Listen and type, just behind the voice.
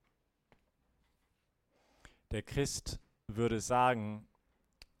Der Christ würde sagen,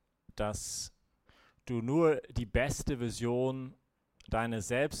 dass du nur die beste Version deines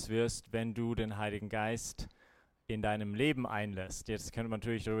Selbst wirst, wenn du den Heiligen Geist in deinem Leben einlässt. Jetzt könnte man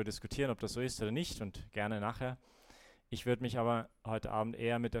natürlich darüber diskutieren, ob das so ist oder nicht und gerne nachher. Ich würde mich aber heute Abend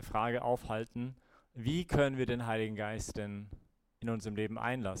eher mit der Frage aufhalten, wie können wir den Heiligen Geist denn in unserem Leben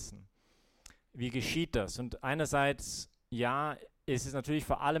einlassen? Wie geschieht das? Und einerseits, ja, ist es natürlich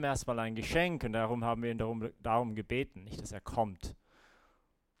vor allem erstmal ein Geschenk und darum haben wir ihn darum gebeten, nicht, dass er kommt.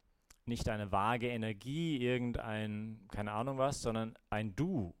 Nicht eine vage Energie, irgendein, keine Ahnung was, sondern ein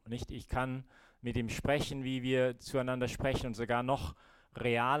Du. Nicht, ich kann mit ihm sprechen, wie wir zueinander sprechen und sogar noch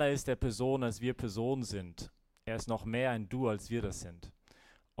realer ist der Person, als wir Personen sind. Er ist noch mehr ein Du, als wir das sind.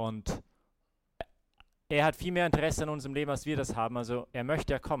 Und er hat viel mehr Interesse an unserem Leben, als wir das haben. Also er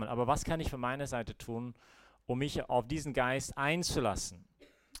möchte ja kommen. Aber was kann ich von meiner Seite tun, um mich auf diesen Geist einzulassen?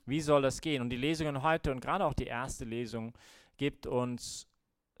 Wie soll das gehen? Und die Lesungen heute und gerade auch die erste Lesung gibt uns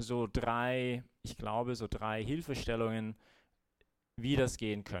so drei Hilfestellungen, wie das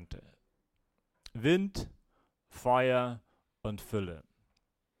gehen könnte. Wind, Feuer und Fülle.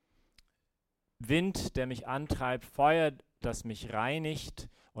 Wind, der mich antreibt, Feuer, das mich reinigt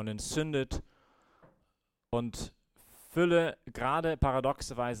und entzündet und Fülle, gerade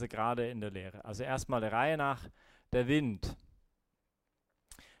paradoxerweise, gerade in der Lehre. Also erstmal der Reihe nach, der Wind.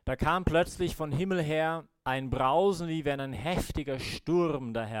 Da kam plötzlich von Himmel her ein Brausen, wie wenn ein heftiger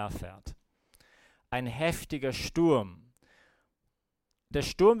Sturm daherfährt. Ein heftiger Sturm. Der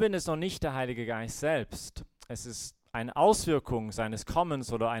Sturmwind ist noch nicht der Heilige Geist selbst. Es ist eine Auswirkung seines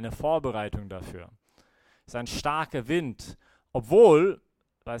Kommens oder eine Vorbereitung dafür. Es ist ein starker Wind. Obwohl,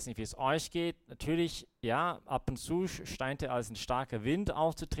 ich weiß nicht, wie es euch geht, natürlich, ja, ab und zu scheint er als ein starker Wind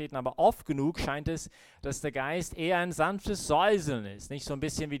aufzutreten, aber oft genug scheint es, dass der Geist eher ein sanftes Säuseln ist. Nicht so ein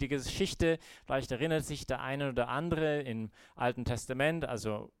bisschen wie die Geschichte, vielleicht erinnert sich der eine oder andere im Alten Testament,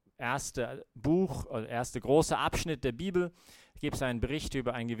 also erste große Abschnitt der Bibel, gibt es einen Bericht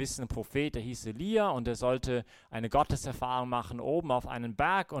über einen gewissen Prophet, der hieß Elia und der sollte eine Gotteserfahrung machen oben auf einen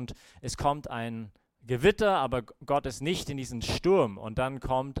Berg und es kommt ein Gewitter, aber Gott ist nicht in diesen Sturm und dann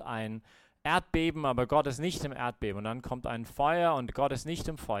kommt ein Erdbeben, aber Gott ist nicht im Erdbeben und dann kommt ein Feuer und Gott ist nicht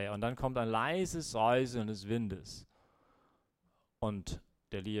im Feuer und dann kommt ein leises Säuseln des Windes und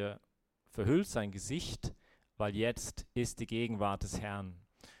der Elia verhüllt sein Gesicht, weil jetzt ist die Gegenwart des Herrn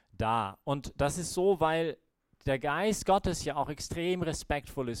da und das ist so, weil der Geist Gottes ja auch extrem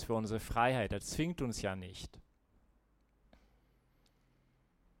respektvoll ist für unsere Freiheit. Er zwingt uns ja nicht.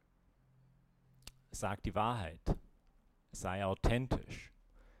 Sagt die Wahrheit. Sei authentisch.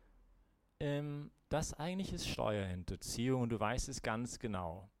 Das eigentlich ist Steuerhinterziehung und du weißt es ganz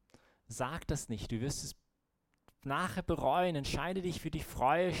genau. Sag das nicht. Du wirst es nachher bereuen. Entscheide dich für die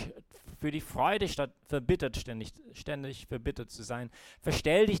Freude statt verbittert, ständig verbittert zu sein.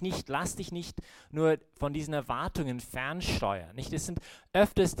 Verstell dich nicht, lass dich nicht nur von diesen Erwartungen fernsteuern. Nicht? Es sind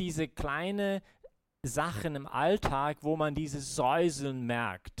öfters diese kleinen Sachen im Alltag, wo man dieses Säuseln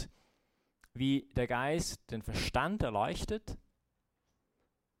merkt, wie der Geist den Verstand erleuchtet,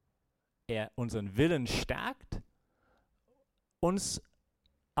 er unseren Willen stärkt, uns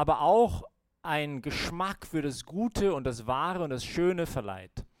aber auch einen Geschmack für das Gute und das Wahre und das Schöne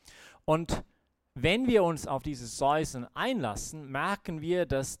verleiht. Und wenn wir uns auf dieses Säuseln einlassen, merken wir,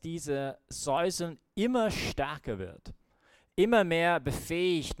 dass diese Säuseln immer stärker wird, immer mehr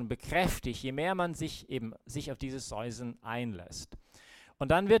befähigt und bekräftigt, je mehr man sich auf dieses Säuseln einlässt. Und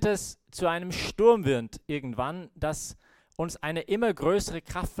dann wird es zu einem Sturmwind irgendwann, das uns eine immer größere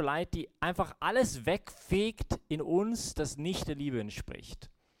Kraft verleiht, die einfach alles wegfegt in uns, das nicht der Liebe entspricht.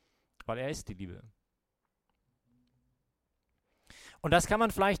 Weil er ist die Liebe. Und das kann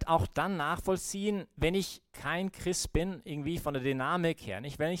man vielleicht auch dann nachvollziehen, wenn ich kein Christ bin, irgendwie von der Dynamik her.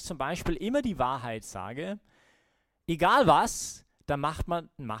 Nicht? Wenn ich zum Beispiel immer die Wahrheit sage, egal was, dann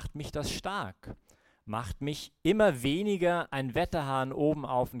macht mich das stark. Macht mich immer weniger ein Wetterhahn oben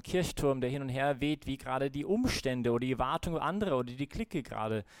auf dem Kirchturm, der hin und her weht, wie gerade die Umstände oder die Erwartungen anderer oder die Clique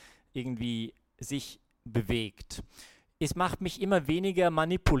gerade irgendwie sich bewegt. Es macht mich immer weniger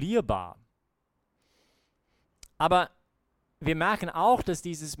manipulierbar. Aber wir merken auch, dass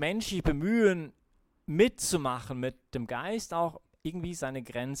dieses menschliche Bemühen, mitzumachen mit dem Geist, auch irgendwie seine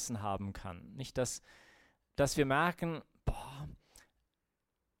Grenzen haben kann. Nicht, dass wir merken,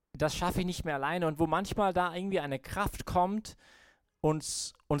 das schaffe ich nicht mehr alleine. Und wo manchmal da irgendwie eine Kraft kommt,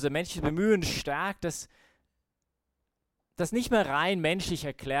 uns unser menschliches Bemühen stärkt, das nicht mehr rein menschlich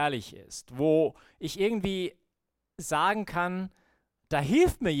erklärlich ist. Wo ich irgendwie sagen kann, da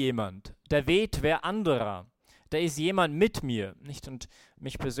hilft mir jemand, da weht wer anderer, da ist jemand mit mir. Nicht? Und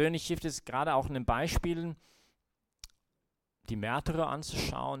mich persönlich hilft es gerade auch in den Beispielen, die Märtyrer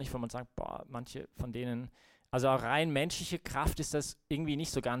anzuschauen, nicht, wo man sagt, boah, manche von denen, also auch rein menschliche Kraft ist das irgendwie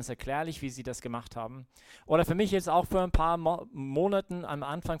nicht so ganz erklärlich, wie sie das gemacht haben. Oder für mich jetzt auch vor ein paar Monaten am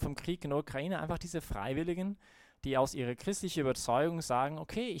Anfang vom Krieg in der Ukraine einfach diese Freiwilligen, die aus ihrer christlichen Überzeugung sagen,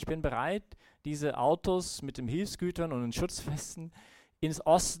 okay, ich bin bereit, diese Autos mit den Hilfsgütern und den Schutzwesten ins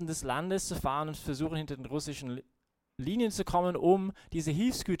Osten des Landes zu fahren und versuchen, hinter den russischen Linien zu kommen, um diese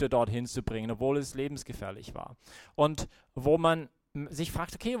Hilfsgüter dorthin zu bringen, obwohl es lebensgefährlich war. Und wo man sich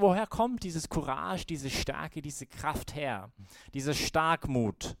fragt, okay, woher kommt dieses Courage, diese Stärke, diese Kraft her, dieser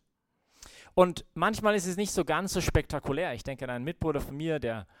Starkmut? Und manchmal ist es nicht so ganz so spektakulär. Ich denke an einen Mitbruder von mir,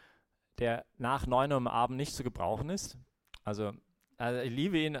 der nach 9 Uhr am Abend nicht zu gebrauchen ist. Also ich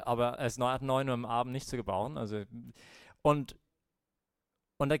liebe ihn, aber er ist nach 9 Uhr am Abend nicht zu gebrauchen. Und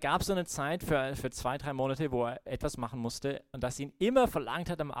da gab es so eine Zeit für 2, 3 Monate, wo er etwas machen musste und das ihn immer verlangt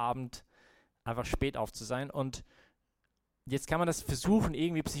hat, am Abend einfach spät auf zu sein. Und jetzt kann man das versuchen,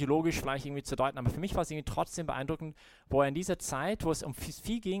 irgendwie psychologisch vielleicht irgendwie zu deuten, aber für mich war es irgendwie trotzdem beeindruckend, wo er in dieser Zeit, wo es um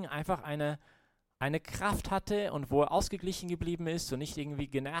viel ging, einfach eine Kraft hatte und wo er ausgeglichen geblieben ist und nicht irgendwie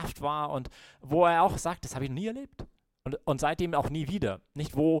genervt war und wo er auch sagt, das habe ich noch nie erlebt und seitdem auch nie wieder.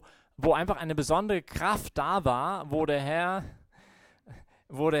 Nicht, wo einfach eine besondere Kraft da war, wo der Herr,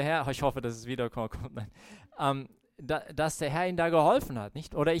 ich hoffe, dass es wiederkommt, dass der Herr ihm da geholfen hat,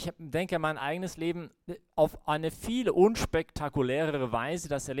 nicht? Oder ich denke an mein eigenes Leben auf eine viel unspektakulärere Weise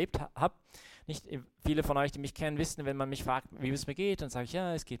das erlebt habe. Nicht viele von euch, die mich kennen, wissen, wenn man mich fragt, wie es mir geht, dann sage ich,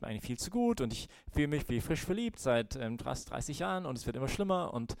 ja, es geht mir eigentlich viel zu gut und ich fühle mich wie frisch verliebt seit 30 Jahren und es wird immer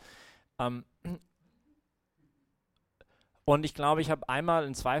schlimmer und ich glaube, ich habe einmal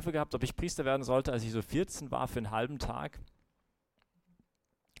einen Zweifel gehabt, ob ich Priester werden sollte, als ich so 14 war, für einen halben Tag.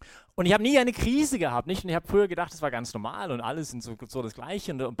 Und ich habe nie eine Krise gehabt, nicht? Und ich habe früher gedacht, das war ganz normal und alles sind so das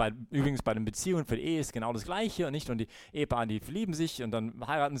Gleiche. Und übrigens bei den Beziehungen für die Ehe ist genau das Gleiche und nicht. Und die Ehepaare, die verlieben sich und dann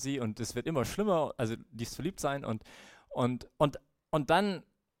heiraten sie und es wird immer schlimmer, also dieses Verliebtsein. Und dann,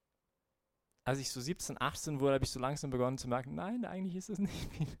 als ich so 17, 18 wurde, habe ich so langsam begonnen zu merken, nein, eigentlich ist es nicht.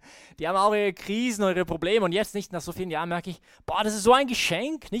 Die haben auch ihre Krisen, ihre Probleme und jetzt nicht nach so vielen Jahren merke ich, boah, das ist so ein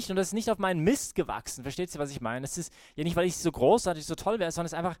Geschenk, nicht? Und das ist nicht auf meinen Mist gewachsen. Versteht ihr, was ich meine? Das ist ja nicht, weil ich so großartig, so toll wäre, sondern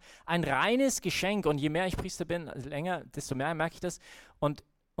es ist einfach ein reines Geschenk und je mehr ich Priester bin, also länger, desto mehr merke ich das und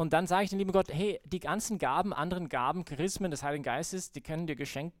dann sage ich dem lieben Gott, hey, die ganzen Gaben, anderen Gaben, Charismen des Heiligen Geistes, die können dir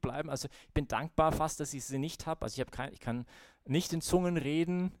geschenkt bleiben. Also ich bin dankbar fast, dass ich sie nicht habe. Also ich kann nicht in Zungen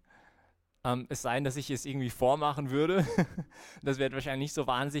reden, es sei denn, dass ich es irgendwie vormachen würde. Das wird wahrscheinlich nicht so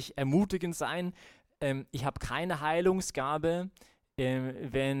wahnsinnig ermutigend sein. Ich habe keine Heilungsgabe.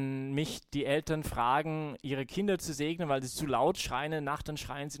 Wenn mich die Eltern fragen, ihre Kinder zu segnen, weil sie zu laut schreien in der Nacht, dann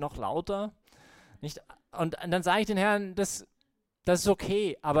schreien sie noch lauter. Nicht? Und dann sage ich den Herrn, das ist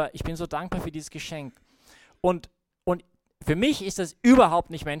okay, aber ich bin so dankbar für dieses Geschenk. Und für mich ist das überhaupt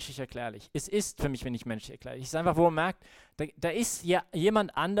nicht menschlich erklärlich. Es ist für mich nicht menschlich erklärlich. Es ist einfach, wo man merkt, da ist ja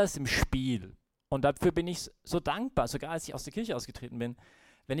jemand anders im Spiel. Und dafür bin ich so dankbar, sogar als ich aus der Kirche ausgetreten bin.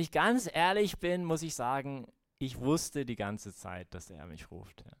 Wenn ich ganz ehrlich bin, muss ich sagen, ich wusste die ganze Zeit, dass er mich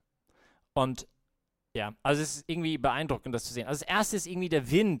ruft. Ja. Und ja, also es ist irgendwie beeindruckend, das zu sehen. Also das Erste ist irgendwie der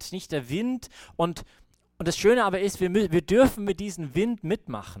Wind, nicht der Wind. Und das Schöne aber ist, wir dürfen mit diesem Wind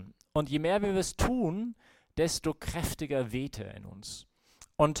mitmachen. Und je mehr wir es tun, desto kräftiger weht er in uns.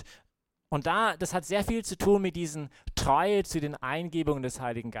 Und das hat sehr viel zu tun mit diesen Treue zu den Eingebungen des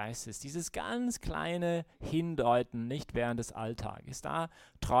Heiligen Geistes. Dieses ganz kleine Hindeuten, nicht während des Alltages, da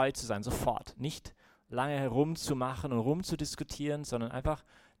treu zu sein, sofort. Nicht lange herumzumachen und rumzudiskutieren, sondern einfach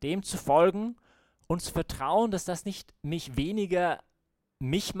dem zu folgen und zu vertrauen, dass das nicht mich weniger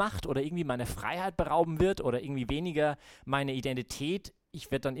mich macht oder irgendwie meine Freiheit berauben wird oder irgendwie weniger meine Identität. Ich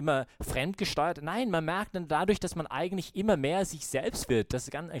werde dann immer fremdgesteuert. Nein, man merkt dann dadurch, dass man eigentlich immer mehr sich selbst wird. Das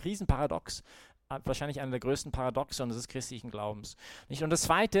ist ein Riesenparadox. Wahrscheinlich einer der größten Paradoxe des christlichen Glaubens. Nicht? Und das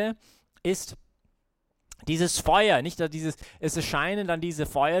Zweite ist dieses Feuer. Nicht? Es erscheinen dann diese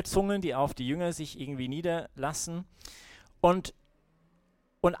Feuerzungen, die auf die Jünger sich irgendwie niederlassen. Und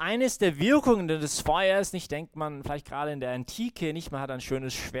eines der Wirkungen des Feuers, nicht, denkt man vielleicht gerade in der Antike, nicht, man hat ein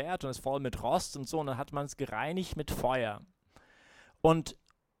schönes Schwert und ist voll mit Rost und so, und dann hat man es gereinigt mit Feuer. Und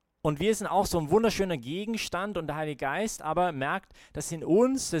wir sind auch so ein wunderschöner Gegenstand und der Heilige Geist aber merkt, dass in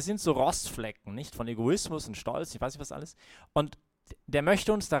uns, das sind so Rostflecken, nicht, von Egoismus und Stolz, ich weiß nicht was alles. Und der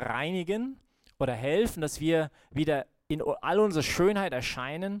möchte uns da reinigen oder helfen, dass wir wieder in all unserer Schönheit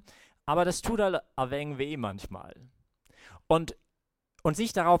erscheinen, aber das tut halt ein wenig weh manchmal. Und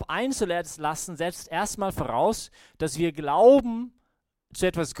sich darauf einzulassen, setzt erstmal voraus, dass wir glauben, zu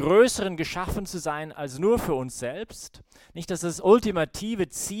etwas Größeren geschaffen zu sein als nur für uns selbst. Nicht, dass das ultimative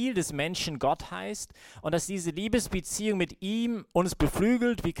Ziel des Menschen Gott heißt und dass diese Liebesbeziehung mit ihm uns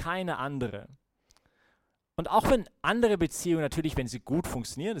beflügelt wie keine andere. Und auch wenn andere Beziehungen natürlich, wenn sie gut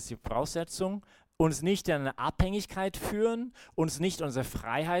funktionieren, das ist die Voraussetzung, uns nicht in eine Abhängigkeit führen, uns nicht unsere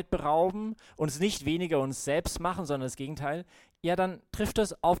Freiheit berauben, uns nicht weniger uns selbst machen, sondern das Gegenteil, ja, dann trifft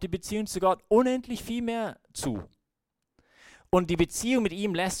das auf die Beziehung zu Gott unendlich viel mehr zu. Und die Beziehung mit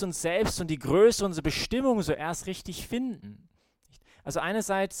ihm lässt uns selbst und die Größe unserer Bestimmung so erst richtig finden. Also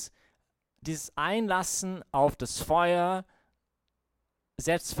einerseits dieses Einlassen auf das Feuer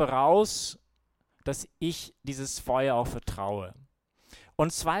setzt voraus, dass ich dieses Feuer auch vertraue.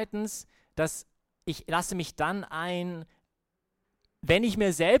 Und zweitens, dass ich lasse mich dann ein, wenn ich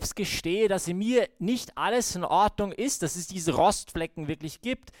mir selbst gestehe, dass in mir nicht alles in Ordnung ist, dass es diese Rostflecken wirklich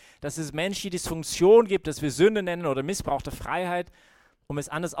gibt, dass es menschliche Dysfunktion gibt, dass wir Sünde nennen oder Missbrauch der Freiheit, um es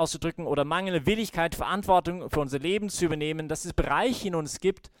anders auszudrücken, oder mangelnde Willigkeit, Verantwortung für unser Leben zu übernehmen, dass es Bereiche in uns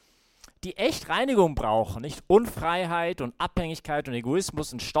gibt, die echt Reinigung brauchen, nicht Unfreiheit und Abhängigkeit und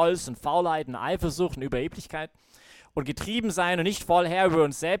Egoismus und Stolz und Faulheit und Eifersucht und Überheblichkeit und getrieben sein und nicht voll Herr über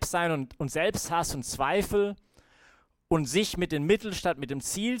uns selbst sein und Selbsthass und Zweifel und sich mit den Mitteln statt mit dem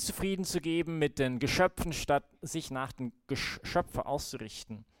Ziel zufrieden zu geben, mit den Geschöpfen statt sich nach den Geschöpfen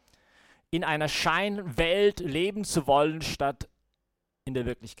auszurichten. In einer Scheinwelt leben zu wollen statt in der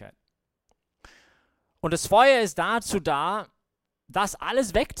Wirklichkeit. Und das Feuer ist dazu da, das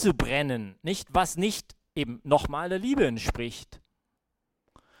alles wegzubrennen, nicht, was nicht eben nochmal der Liebe entspricht.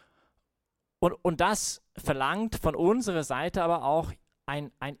 Und das verlangt von unserer Seite aber auch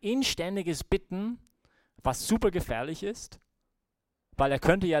ein inständiges Bitten, was super gefährlich ist, weil er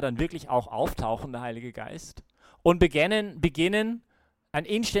könnte ja dann wirklich auch auftauchen, der Heilige Geist, und beginnen ein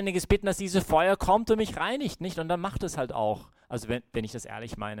inständiges Bitten, dass dieses Feuer kommt und mich reinigt, nicht? Und dann macht es halt auch, also wenn ich das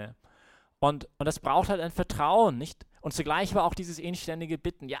ehrlich meine. Und das braucht halt ein Vertrauen, nicht? Und zugleich aber auch dieses inständige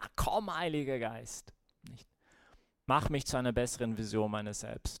Bitten, ja, komm, Heiliger Geist, nicht? Mach mich zu einer besseren Vision meines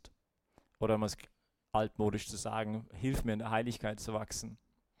Selbst. Oder um es altmodisch zu sagen, hilf mir in der Heiligkeit zu wachsen.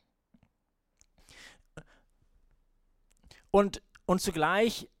 Und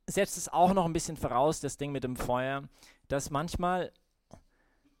zugleich setzt es auch noch ein bisschen voraus, das Ding mit dem Feuer, dass manchmal,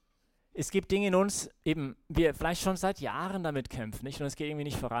 es gibt Dinge in uns, eben wir vielleicht schon seit Jahren damit kämpfen, nicht? Und es geht irgendwie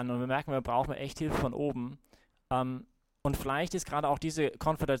nicht voran und wir merken, wir brauchen echt Hilfe von oben. Und vielleicht ist gerade auch diese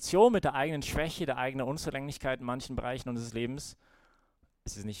Konfrontation mit der eigenen Schwäche, der eigenen Unzulänglichkeit in manchen Bereichen unseres Lebens,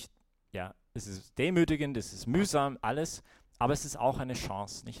 es ist nicht, ja, es ist demütigend, es ist mühsam, alles, aber es ist auch eine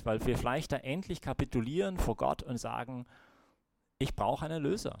Chance, nicht? Weil wir vielleicht da endlich kapitulieren vor Gott und sagen, ich brauche einen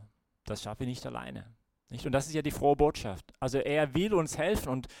Erlöser. Das schaffe ich nicht alleine. Nicht? Und das ist ja die frohe Botschaft. Also er will uns helfen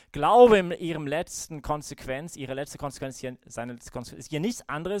und Glaube in ihre letzte Konsequenz ist hier nichts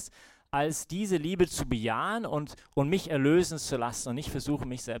anderes, als diese Liebe zu bejahen und mich erlösen zu lassen und nicht versuchen,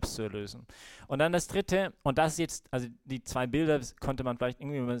 mich selbst zu erlösen. Und dann das Dritte, und das ist jetzt, also die zwei Bilder konnte man vielleicht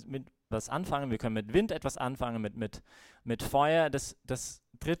irgendwie mit was anfangen. Wir können mit Wind etwas anfangen, mit Feuer. Das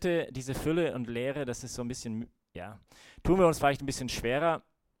Dritte, diese Fülle und Leere, das ist so ein bisschen, ja, tun wir uns vielleicht ein bisschen schwerer.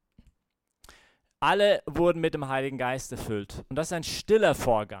 Alle wurden mit dem Heiligen Geist erfüllt. Und das ist ein stiller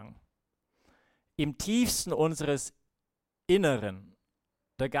Vorgang. Im tiefsten unseres Inneren.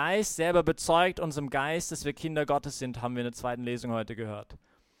 Der Geist selber bezeugt unserem Geist, dass wir Kinder Gottes sind, haben wir in der zweiten Lesung heute gehört.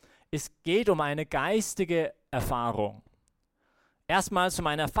 Es geht um eine geistige Erfahrung. Erstmals um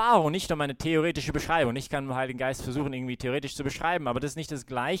eine Erfahrung, nicht um eine theoretische Beschreibung. Ich kann den Heiligen Geist versuchen, irgendwie theoretisch zu beschreiben, aber das ist nicht das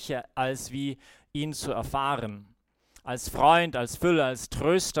Gleiche, als wie ihn zu erfahren. Als Freund, als Füller, als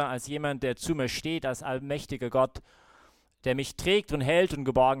Tröster, als jemand, der zu mir steht, als allmächtiger Gott, der mich trägt und hält und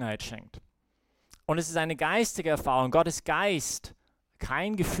Geborgenheit schenkt. Und es ist eine geistige Erfahrung. Gott ist Geist,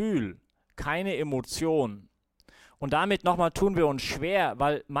 kein Gefühl, keine Emotion. Und damit nochmal tun wir uns schwer,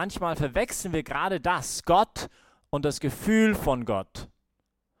 weil manchmal verwechseln wir gerade das, Gott und das Gefühl von Gott.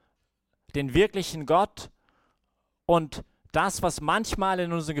 Den wirklichen Gott und das, was manchmal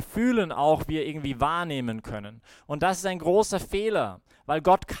in unseren Gefühlen auch wir irgendwie wahrnehmen können. Und das ist ein großer Fehler, weil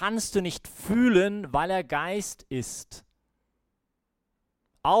Gott kannst du nicht fühlen, weil er Geist ist.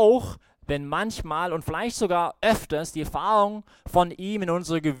 Auch wenn manchmal und vielleicht sogar öfters die Erfahrung von ihm in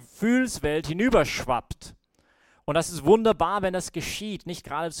unsere Gefühlswelt hinüberschwappt. Und das ist wunderbar, wenn das geschieht, nicht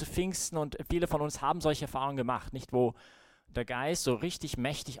gerade zu Pfingsten, und viele von uns haben solche Erfahrungen gemacht, nicht, wo der Geist so richtig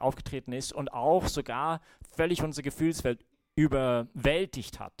mächtig aufgetreten ist und auch sogar völlig unsere Gefühlswelt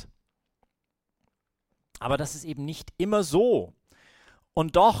überwältigt hat. Aber das ist eben nicht immer so.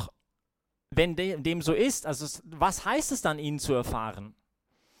 Und doch, wenn dem so ist, also was heißt es dann, ihn zu erfahren?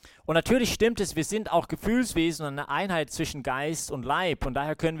 Und natürlich stimmt es, wir sind auch Gefühlswesen und eine Einheit zwischen Geist und Leib. Und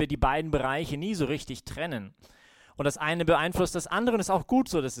daher können wir die beiden Bereiche nie so richtig trennen. Und das eine beeinflusst das andere und es ist auch gut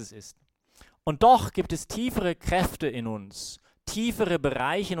so, dass es ist. Und doch gibt es tiefere Kräfte in uns, tiefere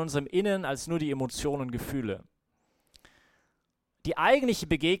Bereiche in unserem Inneren als nur die Emotionen und Gefühle. Die eigentliche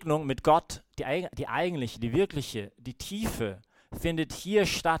Begegnung mit Gott, die eigentliche, die wirkliche, die Tiefe, findet hier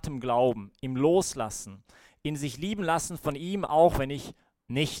statt im Glauben, im Loslassen, in sich lieben lassen von ihm, auch wenn ich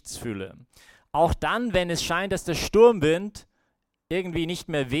nichts fühle. Auch dann, wenn es scheint, dass der Sturmwind irgendwie nicht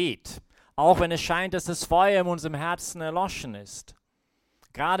mehr weht. Auch wenn es scheint, dass das Feuer in unserem Herzen erloschen ist.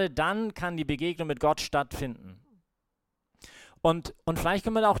 Gerade dann kann die Begegnung mit Gott stattfinden. Und vielleicht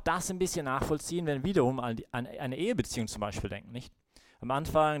können wir auch das ein bisschen nachvollziehen, wenn wir wiederum an eine Ehebeziehung zum Beispiel denken, nicht? Am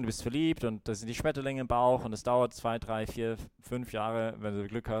Anfang, du bist verliebt und da sind die Schmetterlinge im Bauch und es dauert 2, 3, 4, 5 Jahre, wenn du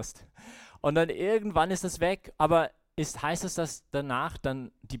Glück hast. Und dann irgendwann ist das weg, aber heißt es, dass danach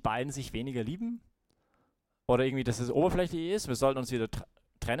dann die beiden sich weniger lieben? Oder irgendwie, dass es oberflächlich ist, wir sollten uns wieder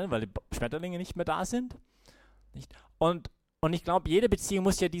trennen, weil die Schmetterlinge nicht mehr da sind? Nicht? Und ich glaube, jede Beziehung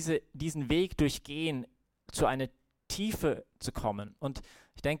muss ja diesen Weg durchgehen, zu einer Tiefe zu kommen. Und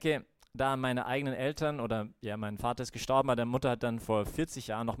ich denke, da meine eigenen Eltern oder ja, mein Vater ist gestorben, meine Mutter hat dann vor 40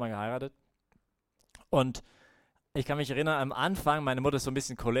 Jahren nochmal geheiratet. Und ich kann mich erinnern, am Anfang, meine Mutter ist so ein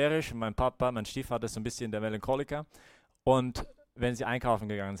bisschen cholerisch und mein Stiefvater ist so ein bisschen der Melancholiker. Und wenn sie einkaufen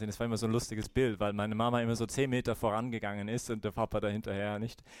gegangen sind, das war immer so ein lustiges Bild, weil meine Mama immer so 10 Meter vorangegangen ist und der Papa da hinterher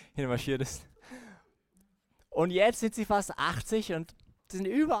nicht hinmarschiert ist. Und jetzt sind sie fast 80 und sind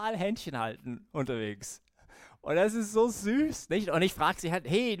überall Händchen halten unterwegs. Und das ist so süß, nicht? Und ich frage sie halt,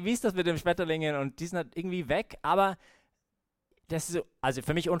 hey, wie ist das mit den Schmetterlingen? Und die sind halt irgendwie weg, aber das ist so, also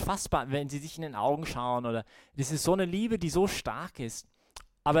für mich unfassbar, wenn sie sich in den Augen schauen oder das ist so eine Liebe, die so stark ist.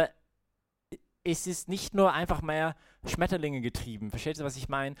 Aber es ist nicht nur einfach mehr Schmetterlinge getrieben, versteht ihr, was ich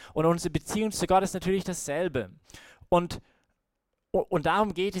meine? Und unsere Beziehung zu Gott ist natürlich dasselbe. Und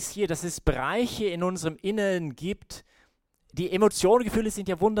darum geht es hier, dass es Bereiche in unserem Inneren gibt. Die Emotionen, Gefühle sind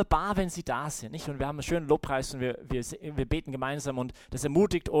ja wunderbar, wenn sie da sind, nicht? Und wir haben einen schönen Lobpreis und wir beten gemeinsam und das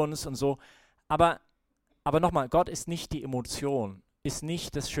ermutigt uns und so. Aber nochmal, Gott ist nicht die Emotion, ist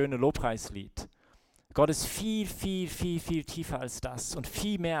nicht das schöne Lobpreislied. Gott ist viel, viel, viel, viel tiefer als das und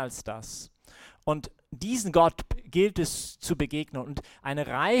viel mehr als das. Und diesen Gott gilt es zu begegnen. Und eine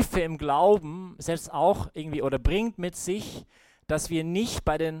Reife im Glauben setzt auch irgendwie oder bringt mit sich, dass wir nicht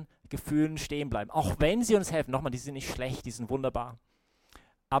bei den Gefühlen stehen bleiben. Auch wenn sie uns helfen. Nochmal, die sind nicht schlecht, die sind wunderbar.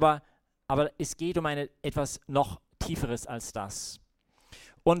 Aber es geht um etwas noch Tieferes als das.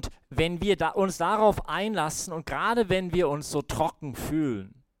 Und wenn wir uns darauf einlassen und gerade wenn wir uns so trocken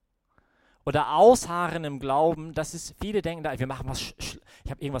fühlen oder ausharren im Glauben, viele denken da,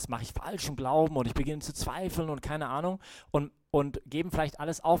 irgendwas mache ich falsch im Glauben und ich beginne zu zweifeln und keine Ahnung und geben vielleicht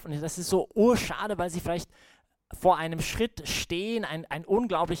alles auf. Und das ist so urschade, weil sie vielleicht vor einem Schritt stehen, einen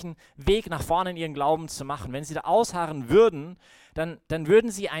unglaublichen Weg nach vorne in ihren Glauben zu machen. Wenn sie da ausharren würden, dann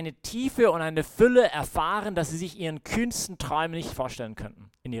würden sie eine Tiefe und eine Fülle erfahren, dass sie sich ihren kühnsten Träumen nicht vorstellen könnten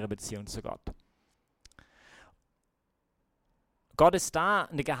in ihrer Beziehung zu Gott. Gott ist da,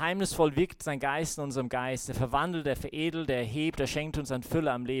 und geheimnisvoll wirkt sein Geist in unserem Geist. Er verwandelt, er veredelt, er erhebt, er schenkt uns eine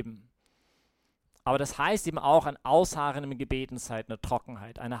Fülle am Leben. Aber das heißt eben auch ein Ausharren im Gebet in Zeiten der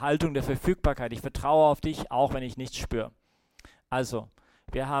Trockenheit, eine Haltung der Verfügbarkeit. Ich vertraue auf dich, auch wenn ich nichts spüre. Also,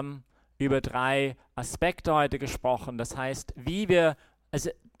 wir haben über 3 Aspekte heute gesprochen. Das heißt, der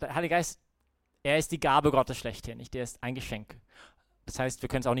Heilige Geist, er ist die Gabe Gottes schlechthin, nicht? Er ist ein Geschenk. Das heißt, wir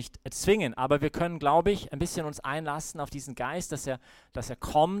können es auch nicht erzwingen, aber wir können, glaube ich, ein bisschen uns einlassen auf diesen Geist, dass er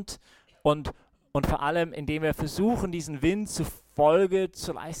kommt und vor allem, indem wir versuchen, diesen Wind zu Folge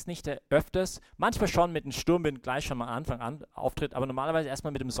zu leisten, nicht öfters, manchmal schon mit einem Sturmwind gleich schon mal am Anfang an auftritt, aber normalerweise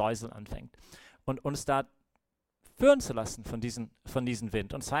erstmal mit dem Säuseln anfängt und uns da führen zu lassen von diesem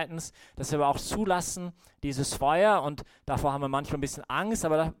Wind. Und zweitens, dass wir aber auch zulassen, dieses Feuer, und davor haben wir manchmal ein bisschen Angst,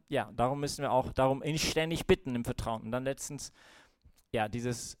 aber darum müssen wir auch inständig bitten im Vertrauen. Und dann letztens,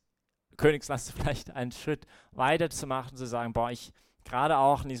 dieses Königslaster vielleicht einen Schritt weiter zu machen, zu sagen, gerade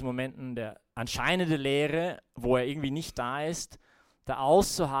auch in diesen Momenten der anscheinende Leere, wo er irgendwie nicht da ist, da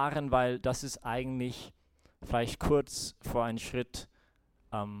auszuharren, weil das ist eigentlich vielleicht kurz vor einem Schritt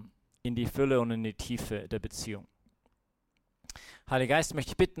in die Fülle und in die Tiefe der Beziehung. Heiliger Geist,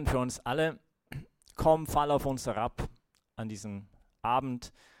 möchte ich bitten für uns alle, komm, fall auf uns herab an diesem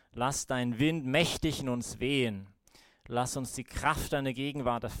Abend, lass deinen Wind mächtig in uns wehen, lass uns die Kraft deiner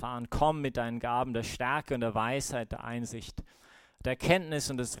Gegenwart erfahren, komm mit deinen Gaben der Stärke und der Weisheit, der Einsicht, der Erkenntnis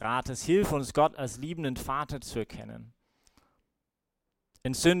und des Rates. Hilf uns, Gott als liebenden Vater zu erkennen.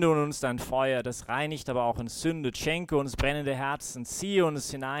 Entzünde in uns dein Feuer, das reinigt, aber auch entzündet. Schenke uns brennende Herzen, ziehe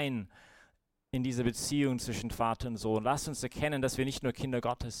uns hinein in diese Beziehung zwischen Vater und Sohn. Lass uns erkennen, dass wir nicht nur Kinder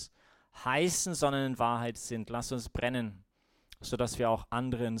Gottes heißen, sondern in Wahrheit sind. Lass uns brennen, sodass wir auch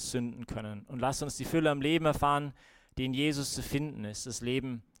andere entzünden können. Und lass uns die Fülle am Leben erfahren, die in Jesus zu finden ist. Das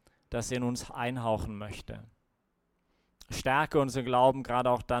Leben, das er in uns einhauchen möchte. Stärke unseren Glauben, gerade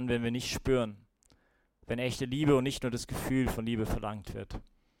auch dann, wenn wir nicht spüren, wenn echte Liebe und nicht nur das Gefühl von Liebe verlangt wird.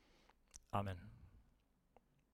 Amen.